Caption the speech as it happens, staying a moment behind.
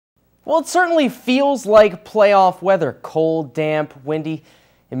Well, it certainly feels like playoff weather. Cold, damp, windy.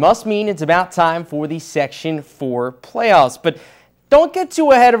 It must mean it's about time for the Section 4 playoffs. But don't get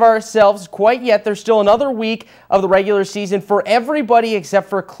too ahead of ourselves quite yet. There's still another week of the regular season for everybody except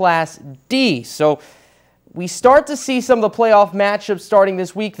for Class D. So we start to see some of the playoff matchups starting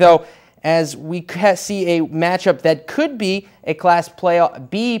this week, though, as we see a matchup that could be a Class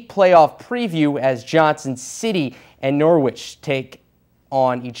B playoff preview as Johnson City and Norwich take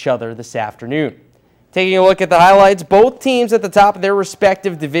on each other this afternoon. Taking a look at the highlights, both teams at the top of their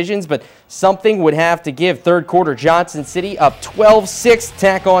respective divisions, but something would have to give. Third quarter, Johnson City up 12-6,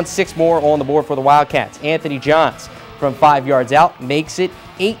 tack on 6 more on the board for the Wildcats. Anthony Johns from 5 yards out makes it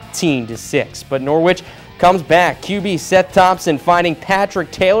 18-6, but Norwich comes back. QB Seth Thompson finding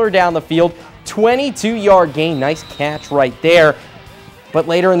Patrick Taylor down the field, 22-yard gain, nice catch right there. But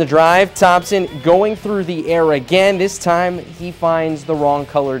later in the drive, Thompson going through the air again. This time, he finds the wrong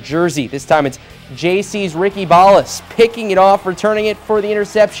color jersey. This time, it's JC's Ricky Ballas picking it off, returning it for the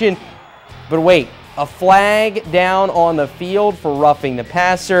interception. But wait, a flag down on the field for roughing the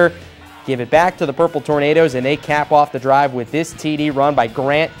passer. Give it back to the Purple Tornadoes, and they cap off the drive with this TD run by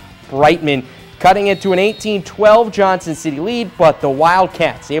Grant Brightman, cutting it to an 18-12 Johnson City lead, but the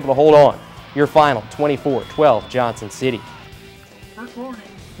Wildcats able to hold on. Your final, 24-12 Johnson City.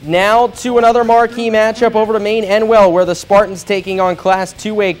 Now to another marquee matchup over to Maine Enwell, where the Spartans taking on Class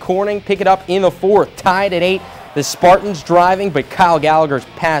 2A Corning. Pick it up in the fourth, tied at 8. The Spartans driving, but Kyle Gallagher's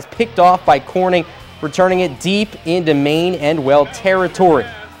pass picked off by Corning, returning it deep into Maine Enwell territory.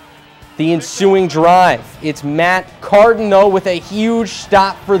 The ensuing drive, it's Matt Cardinal with a huge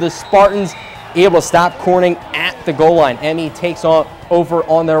stop for the Spartans, able to stop Corning at the goal line. Emmy takes over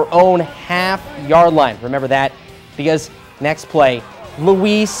on their own half-yard line. Remember that, because next play,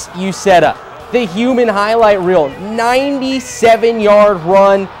 Luis Uceta, the human highlight reel, 97-yard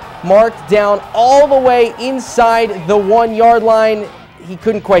run, marked down all the way inside the 1-yard line. He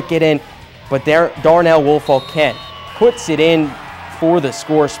couldn't quite get in, but Darnell Woolfolk-Kent puts it in for the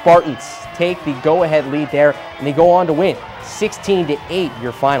score. Spartans take the go-ahead lead there, and they go on to win 16-8,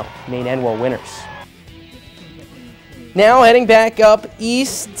 your final. Maine Enwell winners. Now heading back up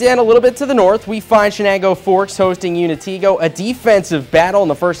east and a little bit to the north, we find Shenango Forks hosting Unitigo. A defensive battle in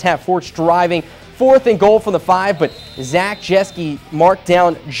the first half. Forks driving, 4th and goal from the 5, but Zach Jeske marked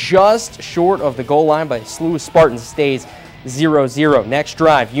down just short of the goal line by a slew of Spartans. Stays 0-0. Next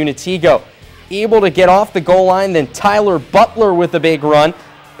drive, Unitigo able to get off the goal line, then Tyler Butler with a big run,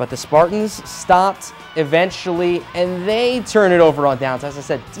 but the Spartans stopped eventually, and they turn it over on downs. As I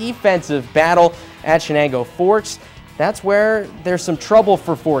said, defensive battle at Shenango Forks. That's where there's some trouble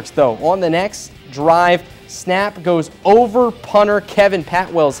for Forks, though. On the next drive, snap goes over punter Kevin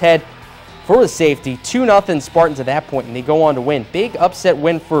Patwell's head for the safety. 2-0 Spartans at that point, and they go on to win. Big upset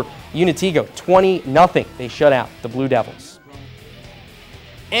win for Unitigo, 20-0. They shut out the Blue Devils.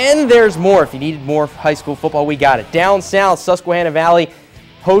 And there's more. If you needed more high school football, we got it. Down south, Susquehanna Valley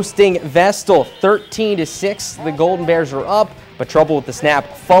hosting Vestal, 13-6. The Golden Bears are up, but trouble with the snap.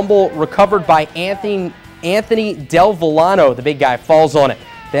 Fumble recovered by Anthony Del Villano, the big guy, falls on it.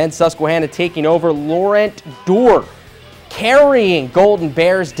 Then Susquehanna taking over. Laurent Dorr carrying Golden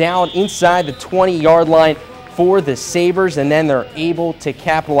Bears down inside the 20-yard line for the Sabres, and then they're able to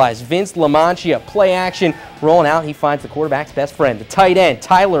capitalize. Vince LaMantia, play action, rolling out. He finds the quarterback's best friend, the tight end,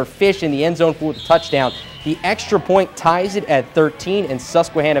 Tyler Fish, in the end zone for the touchdown. The extra point ties it at 13, and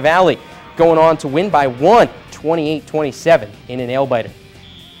Susquehanna Valley going on to win by 1, 28-27 in a nail-biter.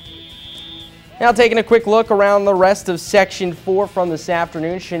 Now taking a quick look around the rest of Section 4 from this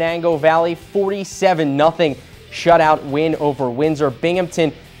afternoon. Shenango Valley, 47-0 shutout win over Windsor.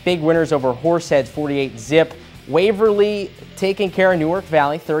 Binghamton, big winners over Horseheads, 48-zip. Waverly taking care of Newark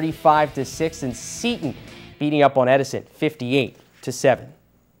Valley, 35-6. And Seton beating up on Edison, 58-7.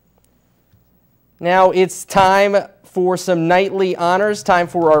 Now it's time for some nightly honors. Time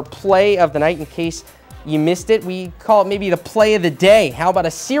for our play of the night. In case you missed it, we call it maybe the play of the day. How about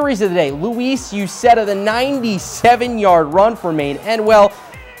a series of the day? Luis Uceta, the 97-yard run for Maine Enwell,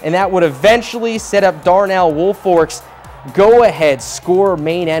 and that would eventually set up Darnell Woolfolk's go-ahead score.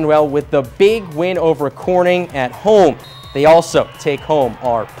 Maine Enwell with the big win over Corning at home. They also take home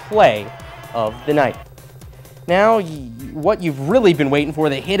our play of the night. Now, what you've really been waiting for,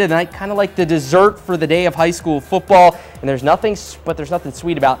 the hit of the night, kind of like the dessert for the day of high school football, and there's nothing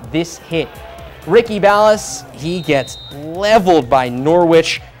sweet about this hit. Ricky Ballas, he gets leveled by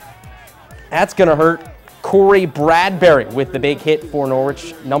Norwich. That's going to hurt. Corey Bradbury with the big hit for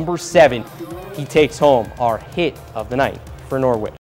Norwich, number 7. He takes home our hit of the night for Norwich.